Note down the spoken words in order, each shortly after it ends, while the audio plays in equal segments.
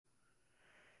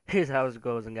Hey, how's it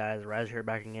going, guys? Ryzer here,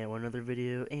 back again with another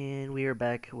video, and we are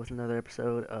back with another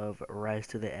episode of Rise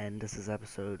to the End. This is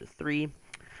episode 3.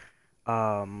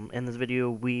 In this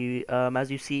video, as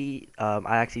you see,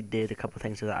 I actually did a couple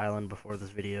things to the island before this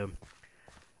video.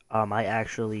 I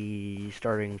actually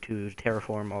starting to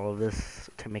terraform all of this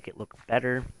to make it look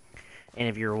better. And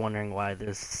if you're wondering why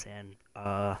the sand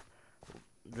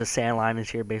line is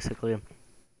here, basically,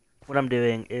 what I'm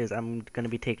doing is I'm going to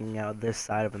be taking out this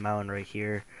side of the mountain right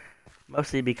here.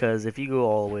 Mostly because if you go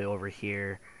all the way over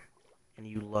here and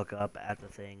you look up at the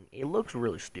thing, it looks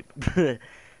really stupid.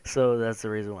 So that's the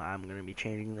reason why I'm going to be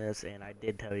changing this. And I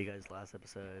did tell you guys last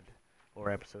episode,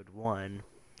 or episode 1,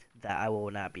 that I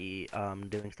will not be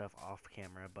doing stuff off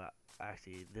camera. But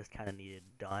actually, this kind of needed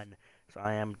done. So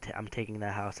I'm taking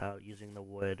the house out using the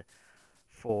wood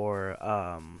for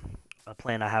a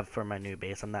plan I have for my new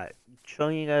base. I'm not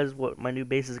showing you guys what my new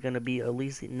base is going to be, at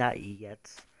least not yet.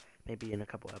 Maybe in a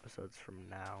couple episodes from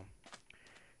now.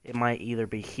 It might either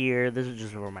be here. This is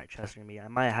just where my chest is going to be. I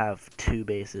might have 2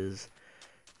 bases.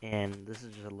 And this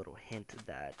is just a little hint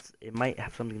that it might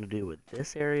have something to do with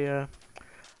this area.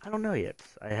 I don't know yet.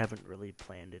 I haven't really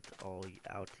planned it all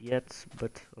out yet.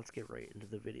 But let's get right into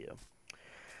the video.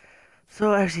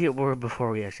 So actually, before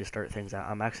we actually start things out,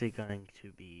 I'm actually going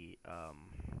to be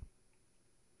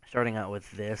starting out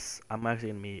with this. I'm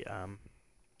actually going to be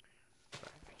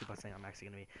keep on saying I'm actually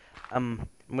going to be I'm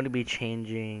going to be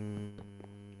changing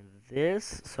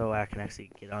this so I can actually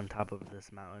get on top of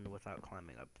this mountain without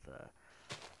climbing up the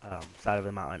side of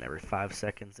the mountain every 5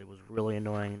 seconds. It was really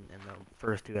annoying in the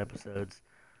first 2 episodes,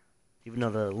 even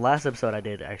though the last episode I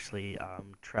did actually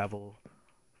travel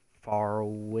far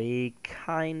away,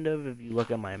 kind of. If you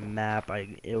look at my map,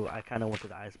 I kind of went to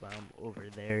the ice biome over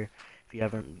there. If you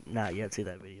haven't not yet seen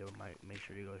that video, make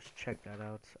sure you guys check that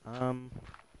out.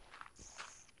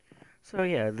 So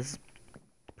yeah, this is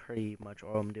pretty much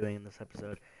all I'm doing in this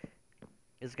episode.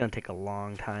 It's gonna take a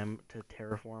long time to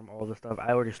terraform all this stuff.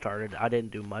 I already started. I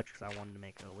didn't do much because I wanted to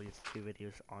make at least 2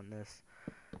 videos on this.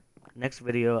 Next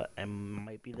video, it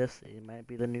might be this. It might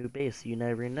be the new base. You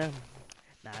never know.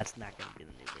 Nah, it's not gonna be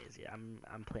the new base. Yeah, I'm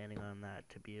planning on that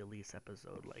to be at least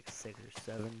episode like 6 or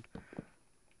 7.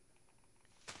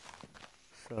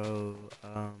 So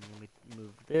let me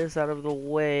move this out of the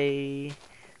way.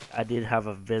 I did have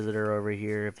a visitor over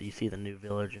here. If you see the new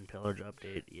village and pillage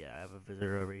update, yeah, I have a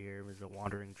visitor over here. He's a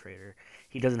wandering trader.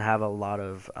 He doesn't have a lot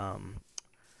of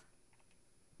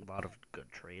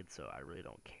good trades, so I really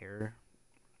don't care.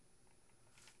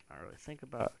 I don't really think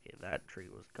about. Okay, that tree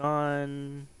was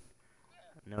gone.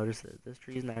 Notice that this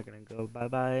tree is not gonna go bye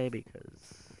bye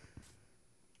because.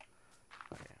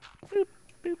 Okay. Boop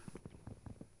boop.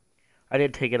 I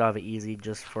did take it off easy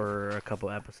just for a couple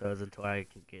episodes until I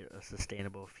can get a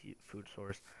sustainable food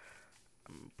source.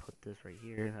 I'm gonna put this right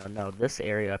here. No, this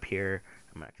area up here,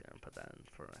 I'm actually gonna put that in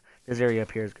for this area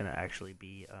up here is gonna actually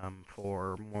be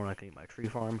for more likely my tree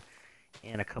farm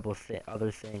and a couple of other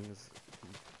things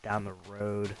down the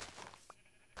road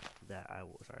that I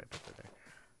will. Sorry, I put that there.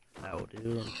 That will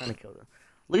do. I'm trying to kill them.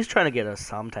 At least trying to get us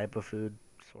some type of food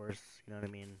source. You know what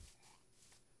I mean?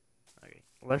 Okay,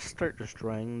 let's start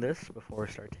destroying this before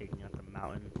we start taking out the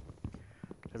mountain,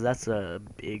 because that's a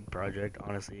big project.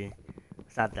 Honestly,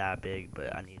 it's not that big,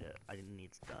 but I need it. I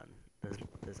need it done.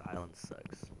 This island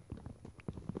sucks.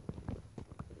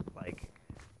 Like,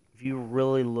 if you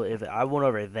really look, if I went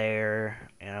over there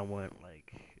and I went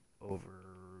like over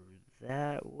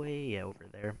that way, yeah, over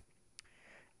there,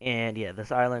 and yeah,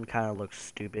 this island kind of looks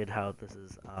stupid. How this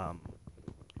is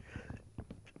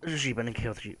there's a sheep. I didn't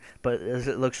kill the sheep, but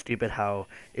it looks stupid how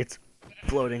it's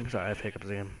floating. Sorry, I have hiccups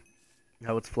again.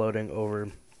 How it's floating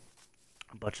over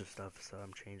a bunch of stuff. So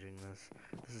I'm changing this.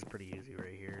 This is pretty easy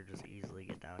right here. Just easily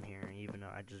get down here, even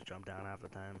though I just jump down half the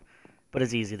time. But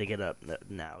it's easy to get up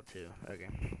now too.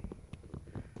 Okay.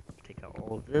 Take out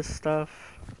all of this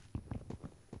stuff.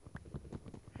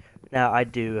 Now I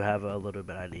do have a little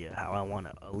bit idea how I want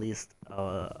to at least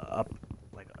up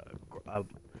like a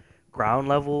ground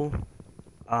level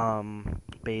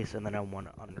base, and then I want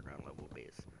an underground level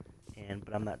base.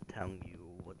 But I'm not telling you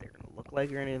what they're gonna look like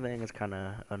or anything. It's kind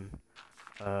of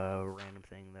a random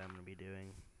thing that I'm gonna be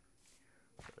doing.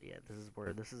 So yeah, this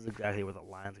is exactly where the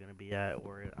line's gonna be at,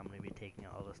 where I'm gonna be taking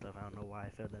out all this stuff. I don't know why I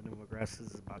fed that new grass. This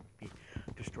is about to be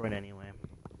destroyed anyway.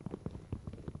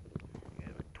 We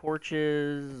have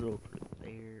torches over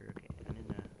there. Okay, I need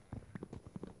to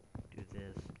do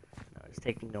this. No, it's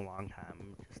taking a long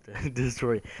time just to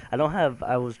destroy. I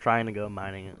was trying to go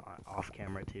mining off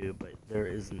camera too, but there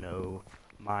is no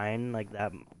mine like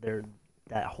that.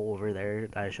 That hole over there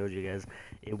that I showed you guys,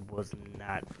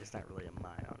 it's not really a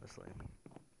mine, honestly.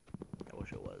 I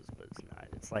wish it was. was, but it's not.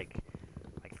 It's like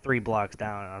 3 blocks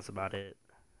down, and that's about it.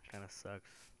 Kind of sucks.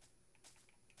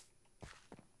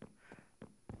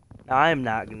 Now, I am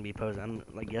not gonna be posting.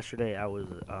 Like yesterday, I was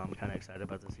kind of excited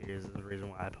about the series. This is the reason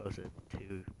why I posted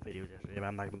 2 videos yesterday. But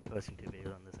I'm not gonna be posting 2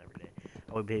 videos on this every day.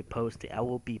 I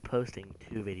will be posting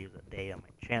 2 videos a day on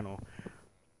my channel,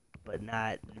 but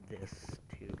not this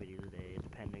 2 videos a day,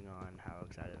 depending on how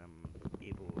excited I'm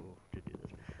able to do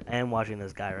this. I am watching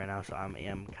this guy right now, so I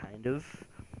am kind of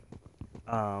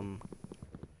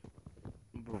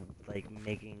like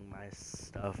making my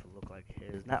stuff look like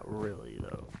his. Not really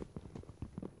though.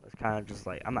 It's kind of just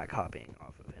like I'm not copying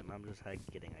off of him. I'm just like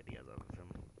getting ideas off of him,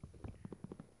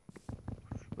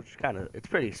 which kind of it's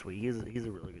pretty sweet. He's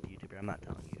a really good YouTuber. I'm not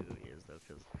telling you who he is though,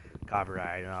 because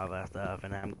copyright and all that stuff.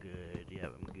 And I'm good. Yeah,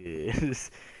 I'm good.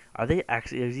 Are they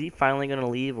actually? Is he finally gonna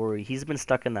leave, or he's been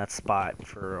stuck in that spot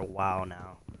for a while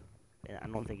now? And I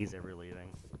don't think he's ever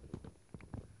leaving.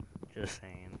 Just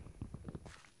saying.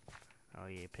 Oh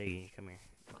yeah, Piggy, come here.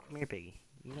 Come here, Piggy.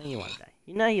 You know you want to die.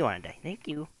 You know you want to die. Thank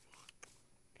you.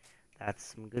 That's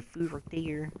some good food right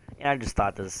there. And I just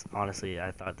thought this, honestly,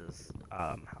 I thought this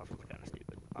house was kind of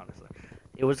stupid, honestly.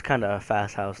 It was kind of a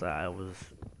fast house that I was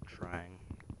trying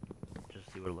just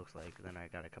to see what it looks like. Then I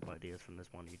got a couple ideas from this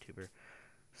one YouTuber.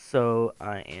 So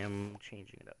I am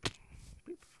changing it up.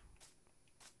 Boop.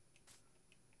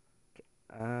 Okay.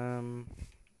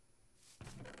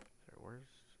 So where's,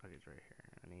 okay, it's right here.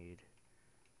 I need to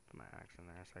put my axe in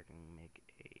there so I can make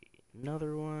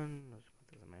another one. Let's put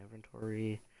this in my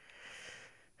inventory.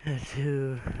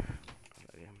 Two.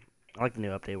 Okay. I like the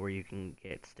new update where you can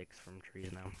get sticks from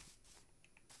trees now.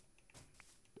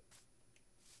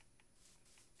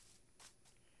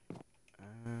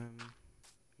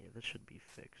 Yeah, this should be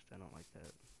fixed. I don't like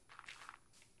that.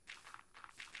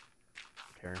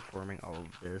 Terraforming all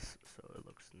of this so it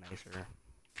looks nicer.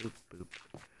 Boop, boop,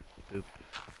 boop, boop.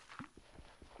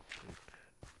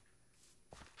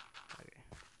 Okay.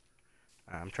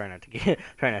 I'm trying not to get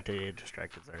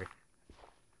distracted. Sorry.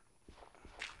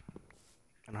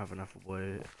 I don't have enough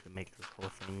wood to make this whole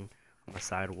thing on the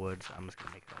side wood, so I'm just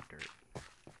gonna make it all dirt.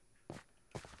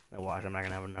 Now watch, I'm not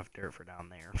gonna have enough dirt for down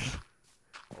there.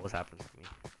 Always happens to me.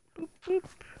 Boop, boop,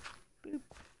 boop,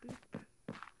 boop,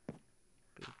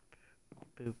 boop,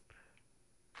 boop.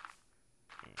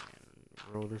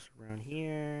 And roll this around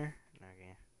here.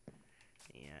 Okay.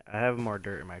 Yeah, I have more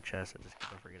dirt in my chest, I just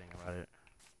keep on forgetting about it.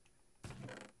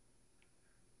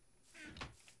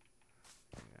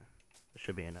 Yeah, this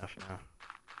should be enough now.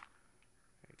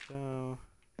 There we go.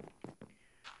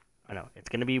 I know, it's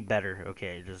gonna be better.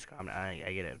 Okay, just calm down.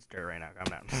 I get it, it's dirt right now. Calm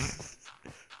down.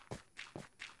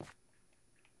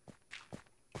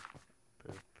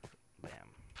 Boop. Bam.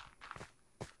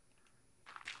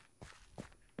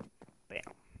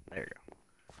 Bam. There you go.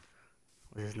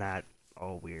 This is not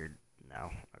all weird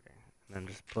now. Okay. And then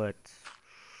just put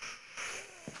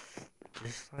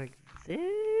just like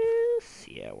this.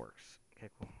 Yeah, it works. Okay,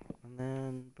 cool. And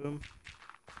then boom.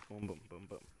 Boom, boom, boom,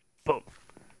 boom. Boom.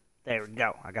 There we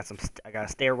go. I got a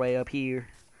stairway up here.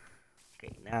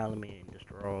 Okay, now let me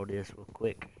destroy all this real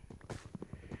quick.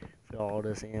 Fill all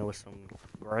this in with some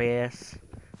grass.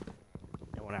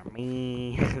 Know what I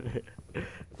mean?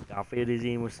 I'll fill this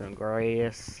in with some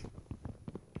grass.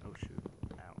 Oh shoot.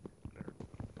 Ow. There.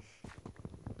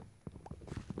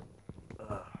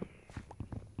 Grass.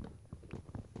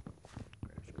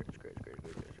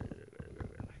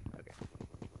 Okay.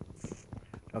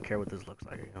 Don't care what this looks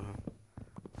like.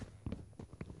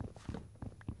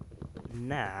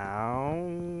 Now,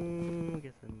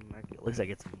 at least I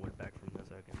get some wood back from this.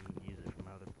 So I can use it for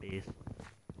my other base.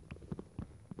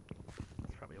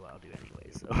 That's probably what I'll do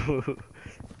anyway. So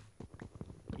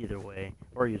either way,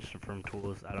 or use them from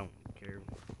tools. I don't care.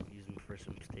 Use them for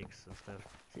some sticks and stuff.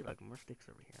 See, like more sticks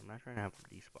over here. I'm not trying to have them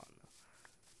despawn though.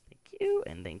 Thank you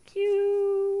and thank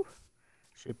you.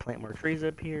 Should plant more trees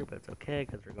up here, but it's okay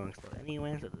because they're going slow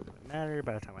anyway, so it doesn't matter.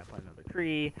 By the time I plant another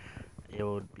tree, it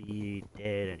would be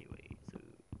dead anyway.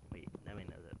 Wait, I mean,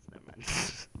 no, that's never mind.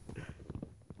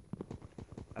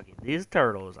 Okay, these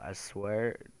turtles, I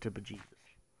swear to bejesus,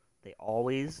 they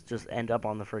always just end up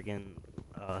on the freaking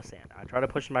sand. I try to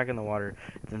push them back in the water,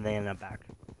 then they end up back.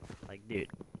 Like, dude,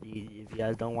 if you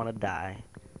guys don't want to die,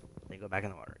 they go back in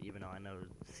the water. Even though I know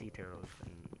sea turtles,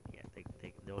 and yeah,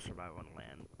 they'll survive on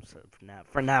land. So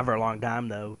for a long time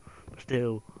though, but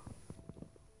still,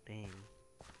 dang.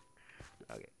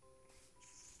 Okay.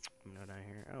 I'm gonna down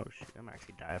here. Oh shoot, I'm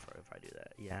actually die if I do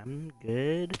that. Yeah, I'm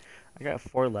good. I got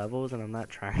 4 levels and I'm not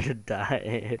trying to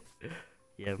die.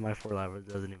 Yeah, my 4 levels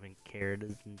doesn't even care. It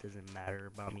doesn't matter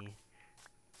about me.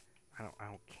 I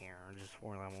don't care. Just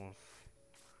 4 levels.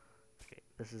 Okay,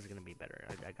 This is gonna be better.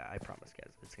 I promise,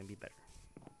 guys. It's gonna be better.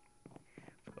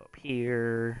 Let's go up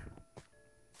here.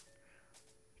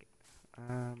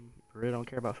 Really don't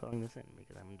care about filling this in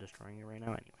because I'm destroying it right now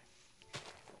anyway.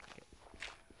 Okay.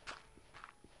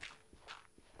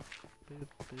 Boop,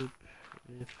 boop,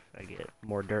 boop. I get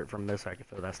more dirt from this, so I can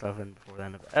fill that stuff in before the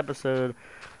end of the episode.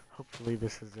 Hopefully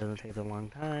this doesn't take a long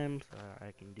time, so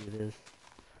I can do this.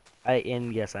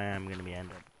 And yes, I am gonna end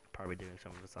up probably doing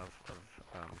some of this off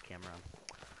of camera.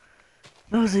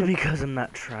 Mostly because I'm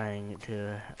not trying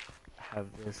to have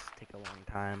this take a long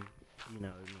time. You know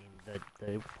what I mean?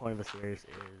 The point of the series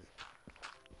is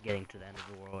getting to the end of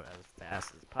the world as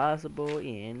fast as possible,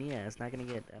 and yeah,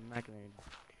 I'm not gonna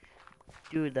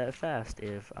do it that fast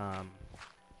if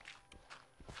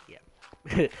yeah,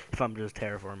 if I'm just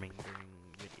terraforming during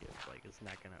videos, like it's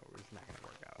not gonna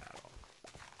work out at all.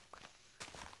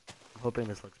 I'm hoping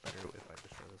this looks better if I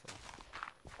destroy this all.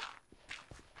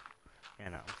 Yeah,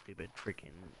 no, stupid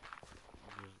freaking,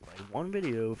 just like one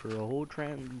video for a whole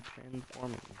transforming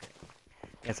thing.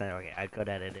 Yes, okay, I could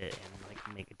edit it and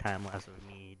like make a time lapse of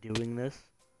me doing this,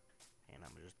 and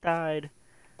I'm just died.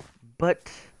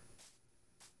 But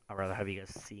I'd rather have you guys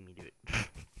see me do it.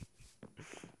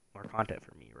 More content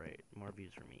for me, right? More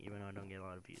views for me, even though I don't get a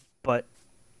lot of views. But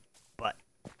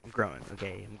I'm growing.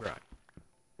 Okay, I'm growing.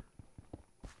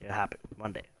 It'll happen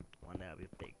one day. One day I'll be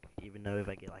big. Even though if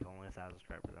I get like only 1,000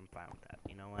 subscribers, I'm fine with that.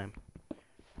 You know why?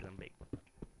 Because I'm big.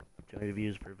 200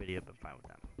 views per video, but I'm fine with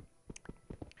that.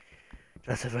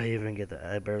 That's if I even get that.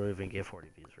 I barely even get 40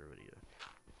 views per video.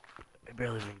 I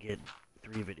barely even get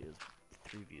 3 views.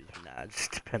 Nah, it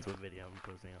just depends what video I'm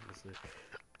posting, honestly.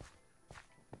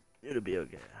 It'll be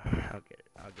okay. I'll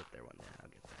get there one day. I'll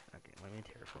get there. Okay, let me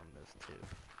terraform this too,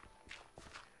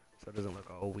 so it doesn't look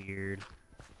all weird.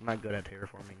 I'm not good at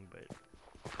terraforming, but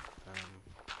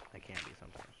I can be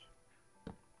sometimes.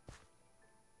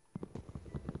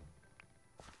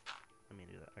 Let me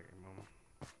do that. Okay, moment.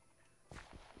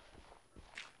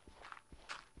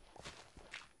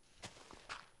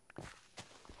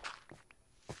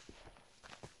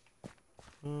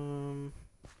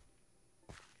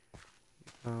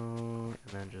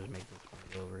 And then just make this one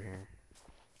go over here.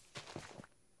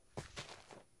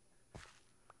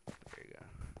 There you go.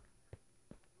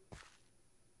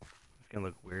 It's gonna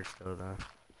look weird still, though.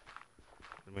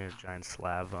 I made a giant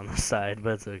slab on the side,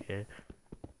 but it's okay.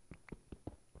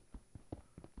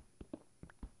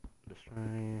 Destroy.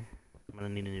 I'm gonna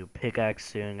need a new pickaxe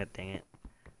soon. God dang it.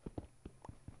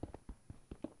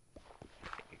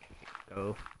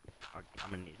 Go. I'm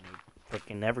gonna need new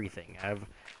freaking everything.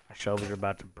 My shovels are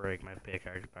about to break. My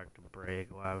pickaxe is about to break.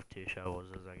 Well, I have 2 shovels.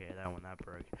 It's okay, that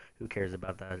broke. Who cares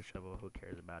about that shovel? Who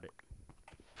cares about it?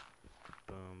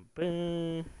 Boom,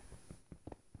 boom.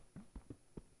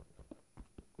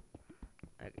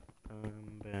 Okay,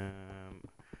 boom, boom.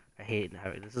 I hate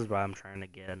having. This is why I'm trying to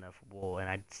get enough wool, and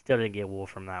I still didn't get wool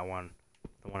from that one.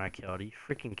 The one I killed. Are you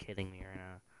freaking kidding me right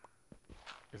now?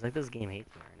 It's like this game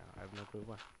hates me right now. I have no clue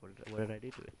why. What did I do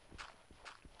to it?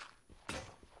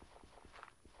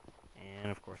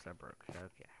 And of course that broke.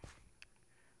 Okay.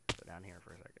 Go down here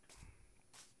for a second.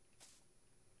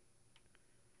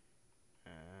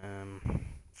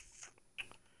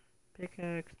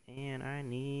 Pickaxe, and I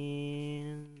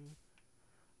need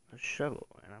a shovel,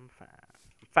 and I'm fine.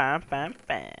 Fine.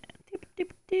 Doop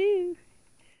doop doo.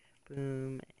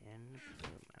 Boom and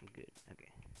boom. I'm good.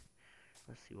 Okay.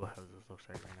 Let's see how this looks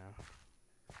like right now.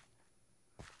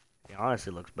 It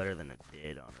honestly looks better than it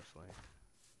did, honestly.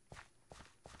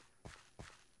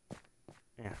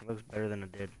 Yeah, it looks better than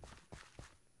it did.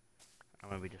 I'm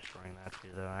gonna be destroying that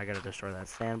too, though. I gotta destroy that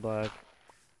sand block.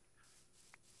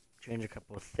 Change a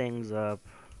couple of things up.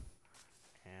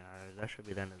 And that should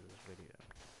be the end of this video.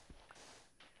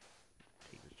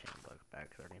 Take this chain block back,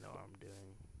 because I already know what I'm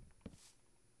doing.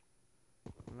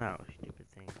 No, stupid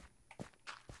thing.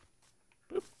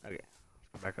 Boop. Okay,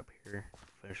 let's go back up here.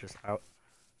 Finish this out.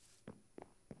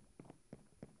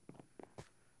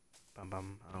 Bum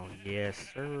bum. Oh, yes,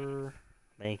 sir.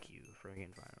 Thank you,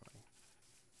 friggin' finally.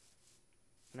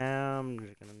 Now I'm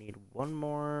just gonna need one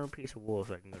more piece of wool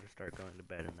so I can start going to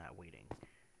bed and not waiting.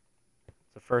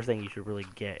 It's the first thing you should really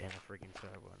get in a freaking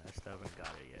server, and I still haven't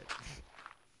got it yet.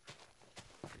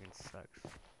 Freaking sucks.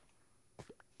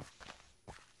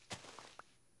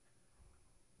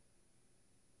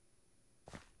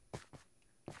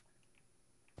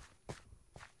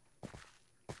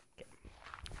 Okay.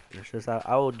 Finish this out.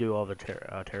 I will do all the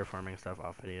terraforming stuff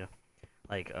off video,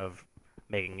 like of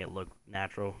making it look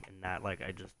natural and not like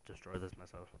I just destroyed this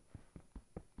myself.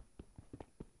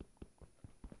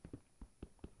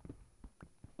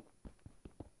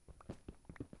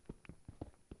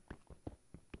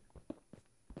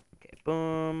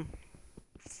 boom.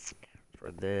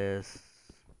 For this.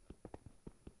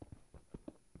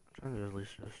 I'm trying to at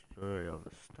least destroy all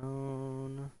the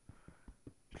stone.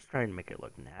 Just trying to make it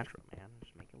look natural, man.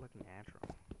 Just make it look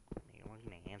natural. Make it look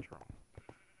natural.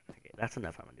 Okay, that's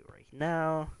enough I'm gonna do right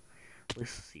now.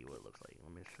 Let's see what it looks like.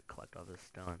 Let me just collect all this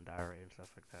stone and diorite and stuff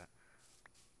like that.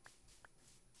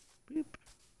 Boop.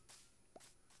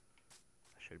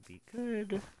 That should be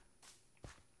good.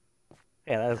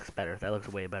 Yeah, that looks better. That looks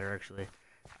way better, actually.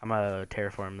 I'm gonna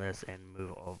terraform this and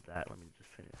move all of that. Let me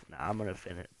just finish. Now I'm gonna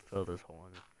fill this hole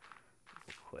in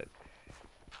real quick.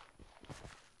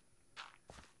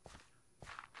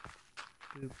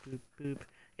 Boop, boop, boop.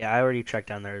 Yeah, I already checked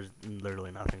down there. There's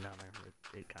literally nothing down there.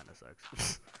 It kind of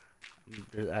sucks.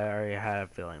 I already had a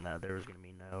feeling that there was gonna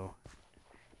be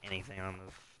anything on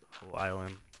this whole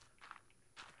island.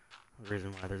 The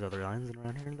reason why there's other islands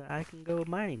around here that I can go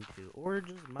mining to, or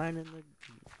just mine in the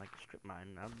strip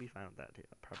mine. I would be fine with that too.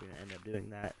 I'm probably gonna end up doing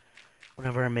that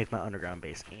whenever I make my underground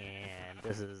base. And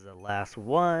this is the last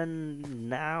one.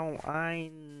 Now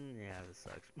this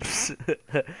sucks.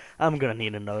 I'm gonna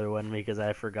need another one because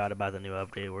I forgot about the new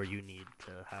update where you need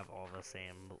to have all the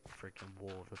same freaking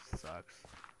wool. This sucks.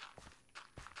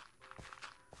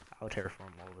 I'll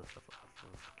terraform all this stuff off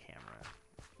of camera.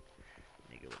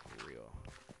 Make it look real.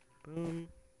 Boom.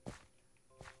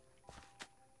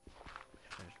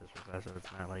 Finish this real fast so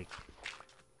it's not like.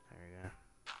 There we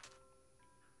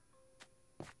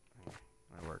go.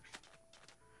 That works.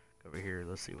 Go over here,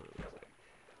 let's see what it looks like.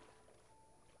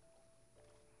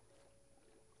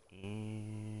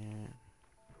 And.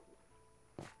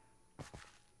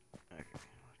 Okay,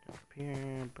 let's go up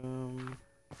here, boom.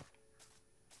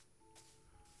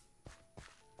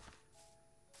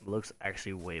 It looks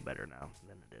actually way better now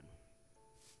than it did.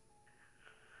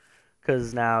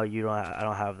 Because now I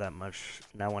don't have that much.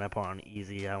 Now when I put on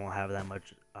easy, I won't have that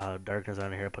much darkness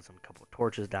on here. Put some couple of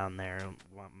torches down there.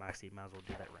 Maxi, might as well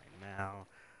do that right now.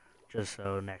 Just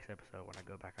so next episode when I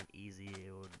go back on easy,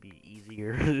 it would be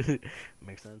easier.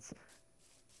 Makes sense.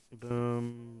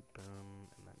 Boom, boom,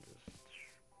 and then just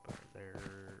put it there,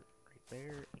 right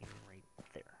there, and right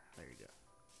there. There you go.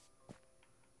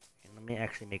 And let me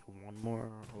actually make one more,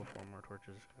 or 4 more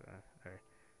torches. Alright.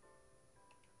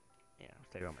 Yeah,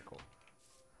 let's take out my coal.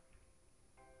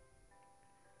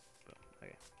 Boom.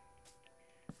 Okay.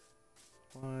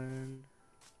 1,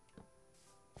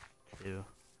 2.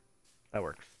 That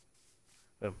works.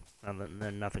 Boom. And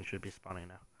then nothing should be spawning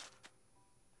now.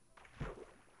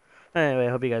 Anyway, I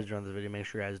hope you guys enjoyed this video. Make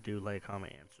sure you guys do like,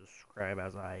 comment, and subscribe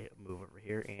as I move over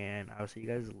here. And I'll see you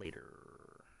guys later.